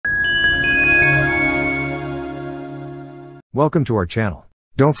Welcome to our channel.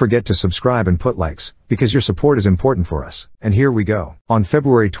 Don't forget to subscribe and put likes, because your support is important for us. And here we go. On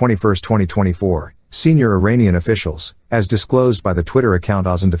February 21, 2024, senior Iranian officials, as disclosed by the Twitter account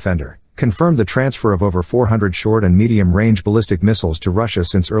Ozan Defender, confirmed the transfer of over 400 short and medium-range ballistic missiles to Russia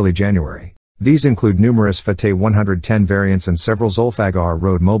since early January. These include numerous Fateh 110 variants and several Zolfaghar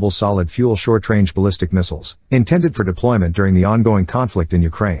road mobile solid-fuel short-range ballistic missiles, intended for deployment during the ongoing conflict in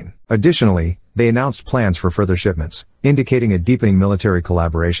Ukraine. Additionally, they announced plans for further shipments, indicating a deepening military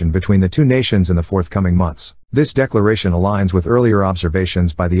collaboration between the two nations in the forthcoming months. This declaration aligns with earlier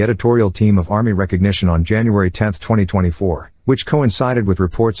observations by the editorial team of Army Recognition on January 10, 2024, which coincided with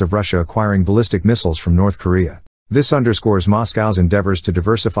reports of Russia acquiring ballistic missiles from North Korea. This underscores Moscow's endeavors to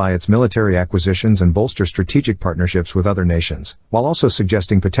diversify its military acquisitions and bolster strategic partnerships with other nations, while also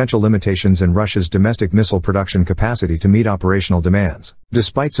suggesting potential limitations in Russia's domestic missile production capacity to meet operational demands.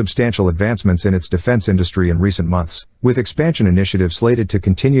 Despite substantial advancements in its defense industry in recent months, with expansion initiatives slated to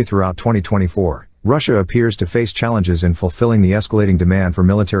continue throughout 2024, Russia appears to face challenges in fulfilling the escalating demand for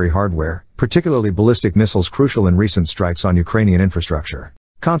military hardware, particularly ballistic missiles crucial in recent strikes on Ukrainian infrastructure.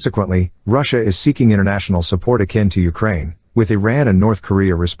 Consequently, Russia is seeking international support akin to Ukraine, with Iran and North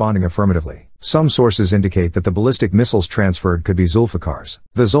Korea responding affirmatively. Some sources indicate that the ballistic missiles transferred could be Zolfaghars.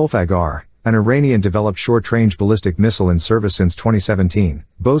 The Zolfaghar, an Iranian-developed short-range ballistic missile in service since 2017,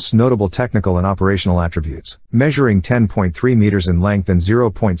 boasts notable technical and operational attributes. Measuring 10.3 meters in length and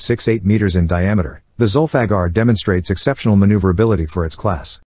 0.68 meters in diameter, the Zolfaghar demonstrates exceptional maneuverability for its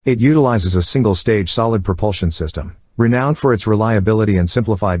class. It utilizes a single-stage solid propulsion system, renowned for its reliability and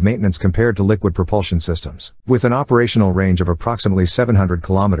simplified maintenance compared to liquid propulsion systems. With an operational range of approximately 700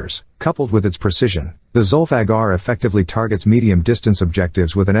 kilometers, coupled with its precision, the Zolfaghar effectively targets medium-distance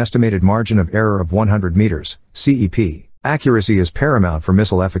objectives with an estimated margin of error of 100 meters, CEP. Accuracy is paramount for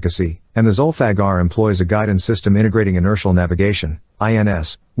missile efficacy, and the Zolfaghar employs a guidance system integrating inertial navigation,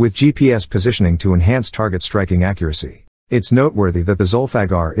 INS, with GPS positioning to enhance target striking accuracy. It's noteworthy that the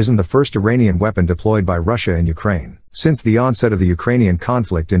Zolfaghar isn't the first Iranian weapon deployed by Russia in Ukraine. Since the onset of the Ukrainian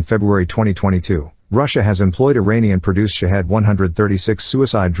conflict in February 2022, Russia has employed Iranian-produced Shahed 136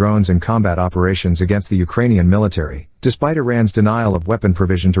 suicide drones in combat operations against the Ukrainian military, despite Iran's denial of weapon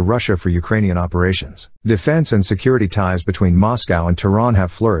provision to Russia for Ukrainian operations. Defense and security ties between Moscow and Tehran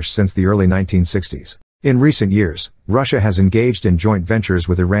have flourished since the early 1960s. In recent years, Russia has engaged in joint ventures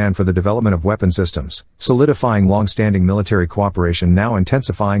with Iran for the development of weapon systems, solidifying long-standing military cooperation now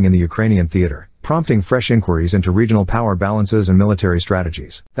intensifying in the Ukrainian theater, prompting fresh inquiries into regional power balances and military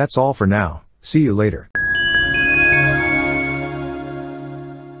strategies. That's all for now. See you later.